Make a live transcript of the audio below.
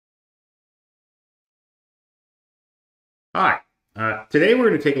Hi. Today we're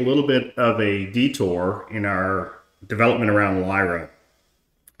going to take a little bit of a detour in our development around Lyra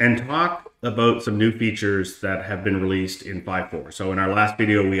and talk about some new features that have been released in 5.4. So in our last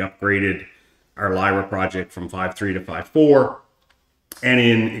video, we upgraded our Lyra project from 5.3 to 5.4. And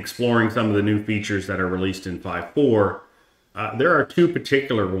in exploring some of the new features that are released in 5.4, there are two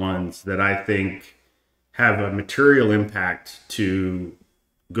particular ones that I think have a material impact to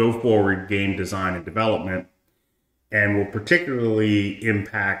go forward game design and development and will particularly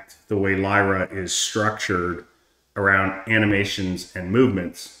impact the way Lyra is structured around animations and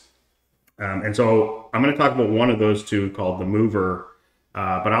movements. And so I'm going to talk about one of those two called the Mover,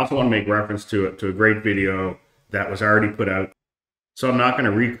 but I also want to make reference to a great video that was already put out. So I'm not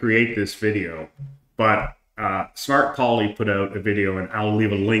going to recreate this video, but Smart Polly put out a video, and I'll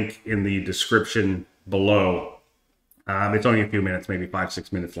leave a link in the description below. It's only a few minutes, maybe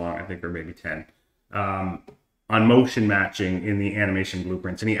 5-6 minutes long, I think, or maybe 10. On motion matching in the animation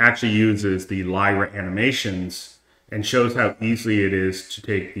blueprints. And he actually uses the Lyra animations and shows how easy it is to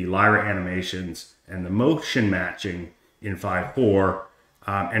take the Lyra animations and the motion matching in 5.4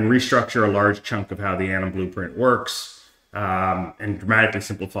 and restructure a large chunk of how the anim blueprint works and dramatically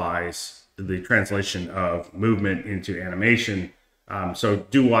simplifies the translation of movement into animation. So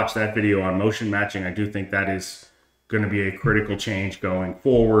do watch that video on motion matching. I do think that is going to be a critical change going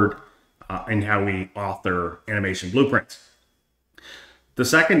forward in how we author animation blueprints. The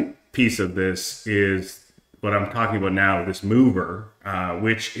second piece of this is what I'm talking about now, this Mover,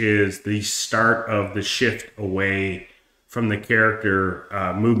 which is the start of the shift away from the character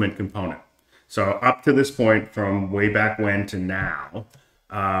movement component. So up to this point, from way back when to now,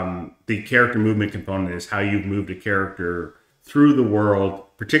 the character movement component is how you've moved a character through the world,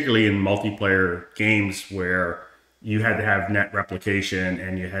 particularly in multiplayer games where you had to have net replication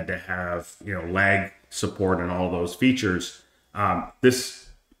and you had to have, lag support and all those features. This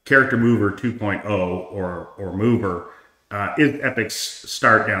character mover 2.0 or mover is Epic's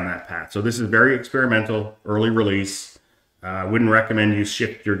start down that path. So this is very experimental, early release. I wouldn't recommend you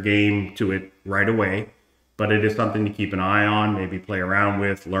shift your game to it right away, but it is something to keep an eye on, maybe play around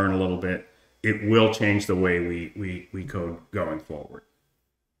with, learn a little bit. It will change the way we code going forward.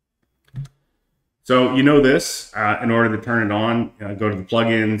 So you know this, in order to turn it on, go to the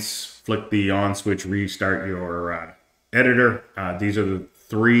plugins, flick the on switch, restart your editor. These are the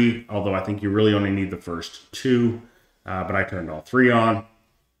three, although I think you really only need the first two, but I turned all three on.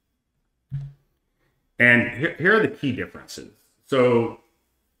 And here are the key differences. So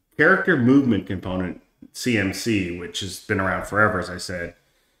character movement component, CMC, which has been around forever, as I said,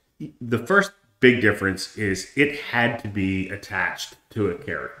 the first big difference is it had to be attached to a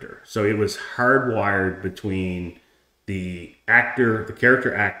character. So it was hardwired between the actor, the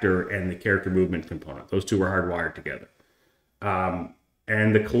character actor, and the character movement component. Those two were hardwired together.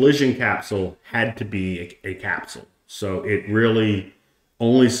 And the collision capsule had to be a capsule. So it really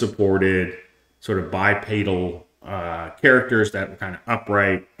only supported sort of bipedal characters that were kind of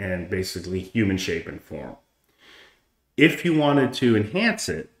upright and basically human shape and form. If you wanted to enhance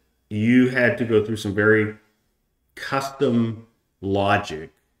it, you had to go through some very custom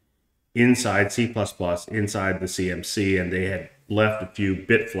logic inside C++, inside the CMC, and they had left a few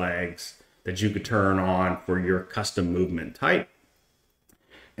bit flags that you could turn on for your custom movement type.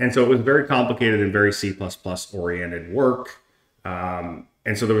 And so it was very complicated and very C++ oriented work. And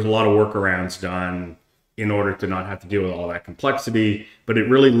so there was a lot of workarounds done in order to not have to deal with all that complexity, but it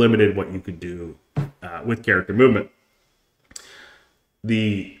really limited what you could do with character movement.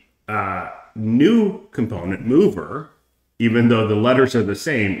 The new component, Mover, even though the letters are the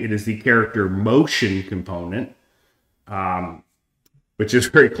same, it is the character motion component, which is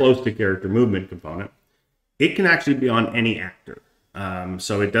very close to character movement component. It can actually be on any actor.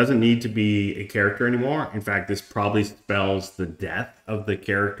 So it doesn't need to be a character anymore. In fact, this probably spells the death of the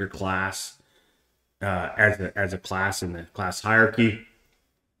character class as a class in the class hierarchy,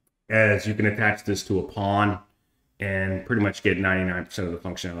 as you can attach this to a pawn and pretty much get 99% of the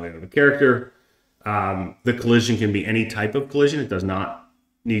functionality of a character. The collision can be any type of collision. It does not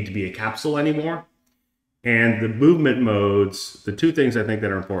need to be a capsule anymore. And the movement modes, the two things I think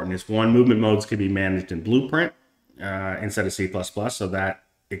that are important is, one, movement modes can be managed in Blueprint instead of C++. So that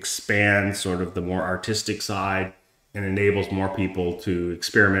expands sort of the more artistic side and enables more people to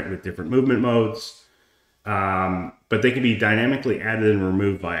experiment with different movement modes. But they can be dynamically added and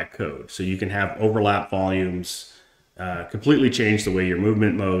removed via code. So you can have overlap volumes, completely change the way your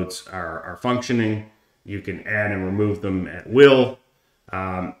movement modes are functioning. You can add and remove them at will.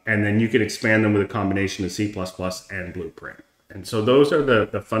 And then you can expand them with a combination of C++ and Blueprint. And so those are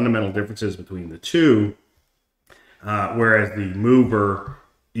the fundamental differences between the two. Whereas the mover,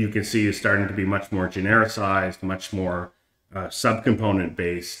 you can see, is starting to be much more genericized, much more subcomponent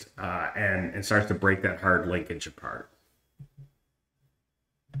based, and starts to break that hard linkage apart.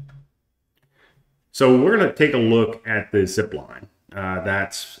 So we're going to take a look at the zipline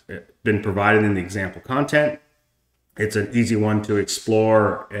that's been provided in the example content. It's an easy one to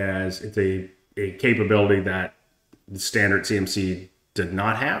explore, as it's a capability that the standard CMC did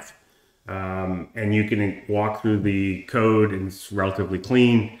not have. And you can walk through the code, and it's relatively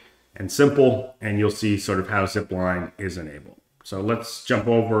clean and simple, and you'll see sort of how zipline is enabled. So let's jump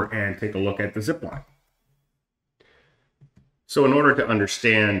over and take a look at the zipline. So in order to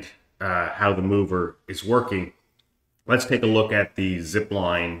understand how the mover is working, let's take a look at the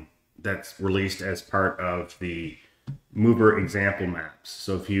zipline that's released as part of the mover example maps.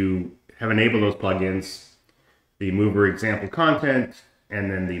 So if you have enabled those plugins, the mover example content,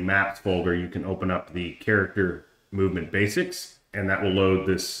 and then the maps folder, you can open up the character movement basics, and that will load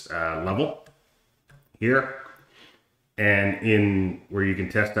this level here. And in where you can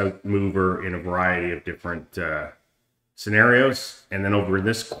test out mover in a variety of different scenarios. And then over in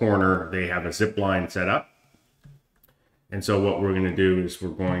this corner, they have a zipline set up. And so what we're going to do is we're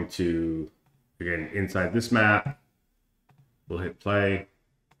going to, again, inside this map, we'll hit play.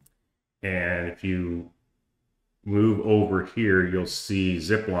 And if you move over here, you'll see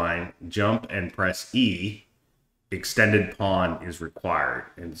zipline, jump and press E, extended pawn is required.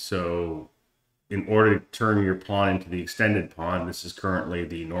 And so in order to turn your pawn into the extended pawn, this is currently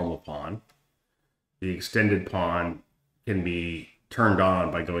the normal pawn. The extended pawn can be turned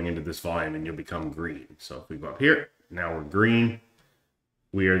on by going into this volume, and you'll become green. So if we go up here, now we're green.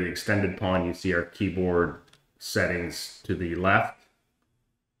 We are the extended pawn. You see our keyboard settings to the left.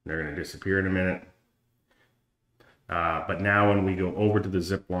 They're going to disappear in a minute. But now when we go over to the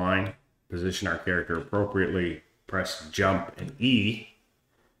zip line, position our character appropriately, press jump and E,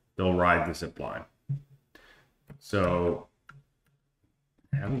 they'll ride the zip line. So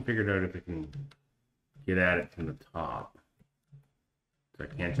I haven't figured out if I can get at it from the top. So I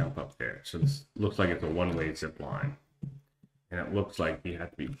can't jump up there. So this looks like it's a one-way zip line. And it looks like you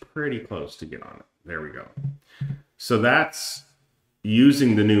have to be pretty close to get on it. There we go. So that's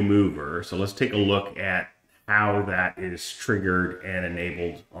using the new mover. So let's take a look at how that is triggered and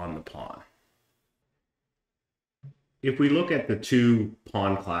enabled on the pawn. If we look at the two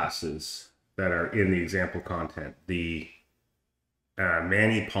pawn classes that are in the example content, the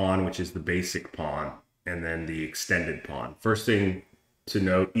Manny pawn, which is the basic pawn, and then the extended pawn. First thing to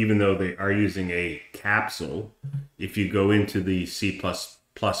note, even though they are using a capsule, if you go into the C++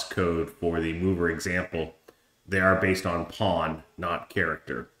 code for the mover example, they are based on pawn, not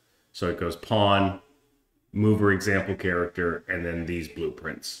character. So it goes pawn, mover example character, and then these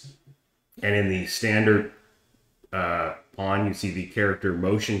blueprints. And in the standard pawn, you see the character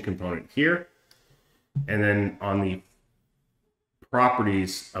motion component here. And then on the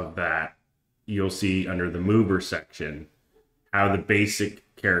properties of that, you'll see under the mover section how the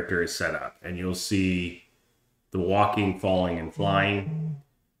basic character is set up. And you'll see the walking, falling, and flying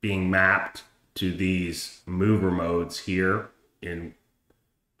being mapped to these mover modes here in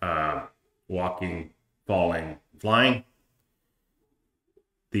walking, falling, flying.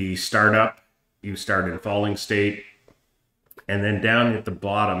 The startup, you start in falling state. And then down at the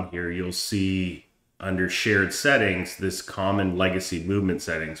bottom here, you'll see under shared settings, this common legacy movement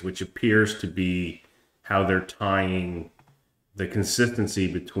settings, which appears to be how they're tying the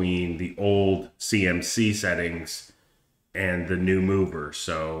consistency between the old CMC settings and the new mover.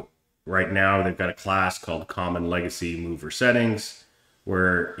 So right now they've got a class called common legacy mover settings,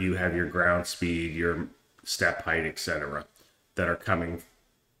 where you have your ground speed, your step height, etc., that are coming,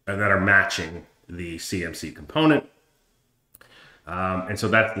 that are matching the CMC component. And so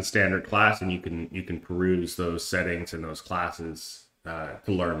that's the standard class, and you can peruse those settings and those classes to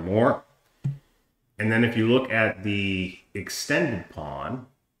learn more. And then if you look at the extended pawn,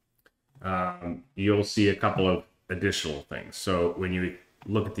 you'll see a couple of additional things. So when you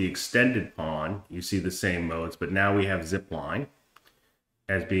look at the extended pawn, you see the same modes, but now we have zip line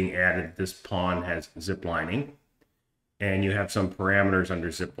as being added. This pawn has zip lining, and you have some parameters under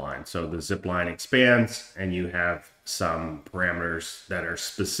zip line. So the zip line expands, and you have some parameters that are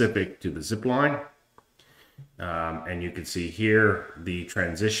specific to the zip line. And you can see here the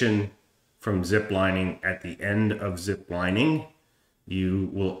transition from zip lining. At the end of zip lining, you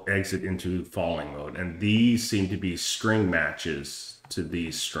will exit into falling mode. And these seem to be string matches to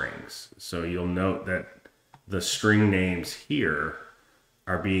these strings. So you'll note that the string names here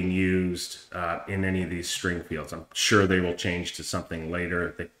are being used in any of these string fields. I'm sure they will change to something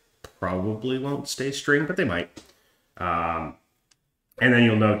later. They probably won't stay string, but they might. And then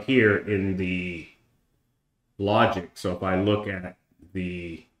you'll note here in the logic, so if I look at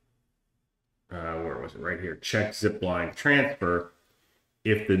the, where was it, right here, check zipline transfer,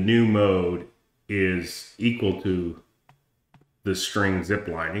 if the new mode is equal to the string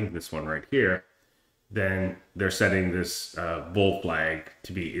ziplining, this one right here, then they're setting this bool flag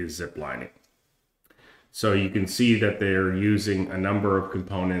to be is ziplining. So you can see that they're using a number of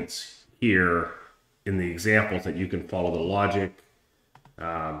components here in the examples that you can follow the logic.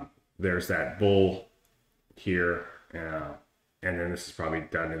 There's that bool here, and then this is probably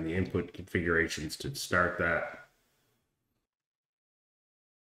done in the input configurations to start that.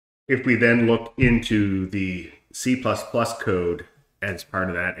 If we then look into the C++ code as part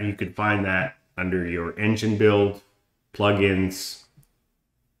of that, and you can find that under your engine build, plugins,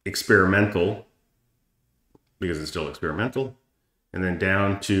 experimental, because it's still experimental, and then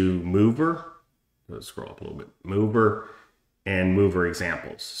down to mover. Let's scroll up a little bit. Mover and mover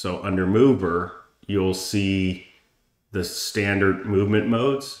examples. So under mover, you'll see the standard movement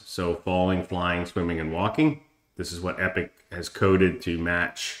modes. So falling, flying, swimming, and walking. This is what Epic has coded to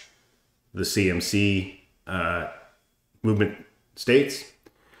match the CMC movement states.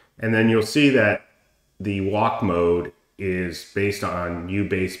 And then you'll see that the walk mode is based on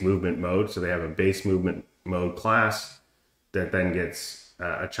U-base movement mode. So they have a base movement mode class that then gets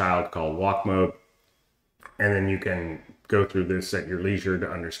a child called walk mode. And then you can go through this at your leisure to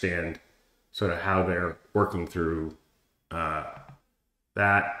understand sort of how they're working through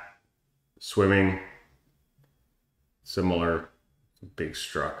that. Swimming, similar, big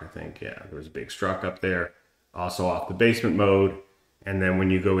struck, I think. Yeah, there was a big struck up there. Also off the basement mode. And then when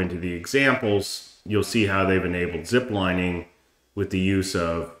you go into the examples, you'll see how they've enabled ziplining with the use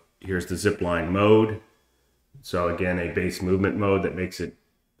of, here's the zipline mode. So again, a base movement mode that makes it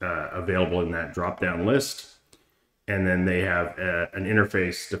available in that drop-down list. And then they have an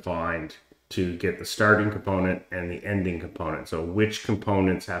interface defined to get the starting component and the ending component. So which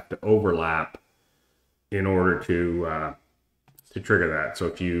components have to overlap in order to trigger that. So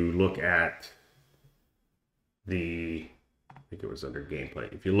if you look at the, I think it was under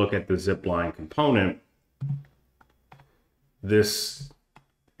gameplay. If you look at the zipline component, this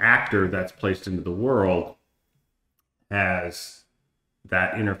actor that's placed into the world has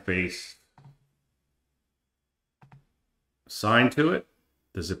that interface assigned to it,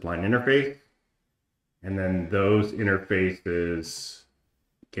 the zipline interface, and then those interfaces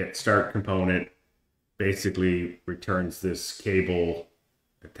get start component basically returns this cable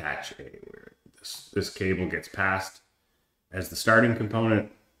attach. This cable gets passed as the starting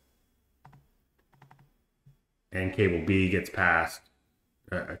component, and cable B gets passed,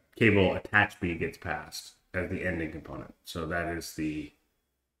 cable attach B gets passed as the ending component. So that is the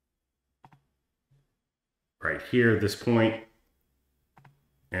right here, this point,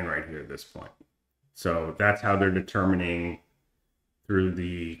 and right here, this point. So that's how they're determining through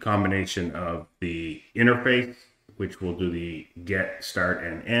the combination of the interface, which will do the get, start,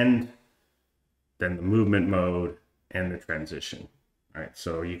 and end, then the movement mode, and the transition. All right,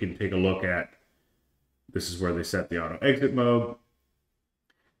 so you can take a look at, this is where they set the auto exit mode,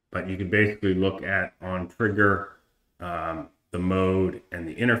 but you can basically look at on trigger, the mode and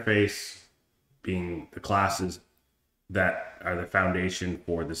the interface being the classes that are the foundation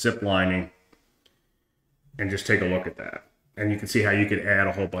for the zip lining, and just take a look at that. And you can see how you could add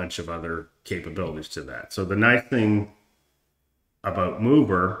a whole bunch of other capabilities to that. So the nice thing about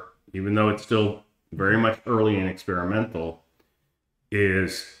Mover, even though it's still very much early and experimental,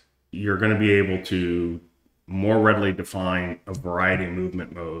 is you're going to be able to more readily define a variety of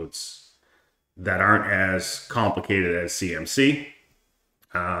movement modes that aren't as complicated as CMC.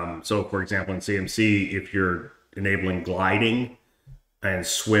 So for example, in CMC, if you're enabling gliding and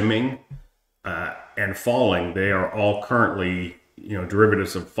swimming and falling, they are all currently,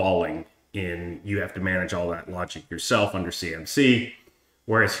 derivatives of falling. You have to manage all that logic yourself under CMC.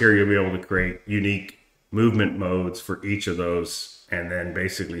 Whereas here you'll be able to create unique movement modes for each of those, and then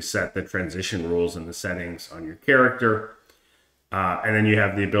basically set the transition rules and the settings on your character. And then you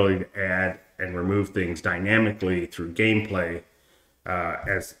have the ability to add and remove things dynamically through gameplay.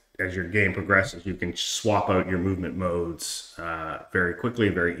 As your game progresses, you can swap out your movement modes very quickly,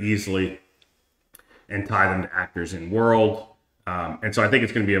 very easily, and tie them to actors in world. And so I think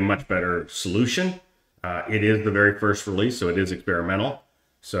it's going to be a much better solution. It is the very first release, so it is experimental.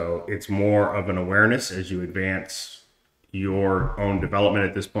 So it's more of an awareness as you advance your own development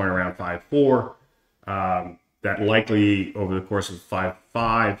at this point around 5.4. That likely over the course of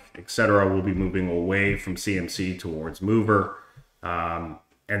 5.5, etc., will be moving away from CMC towards Mover. And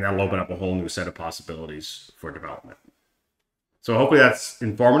and that'll open up a whole new set of possibilities for development. So hopefully that's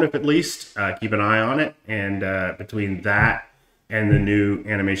informative at least. Keep an eye on it. And between that and the new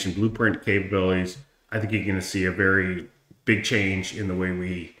animation blueprint capabilities, I think you're going to see a very big change in the way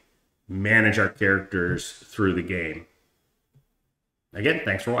we manage our characters through the game. Again,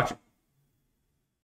 thanks for watching.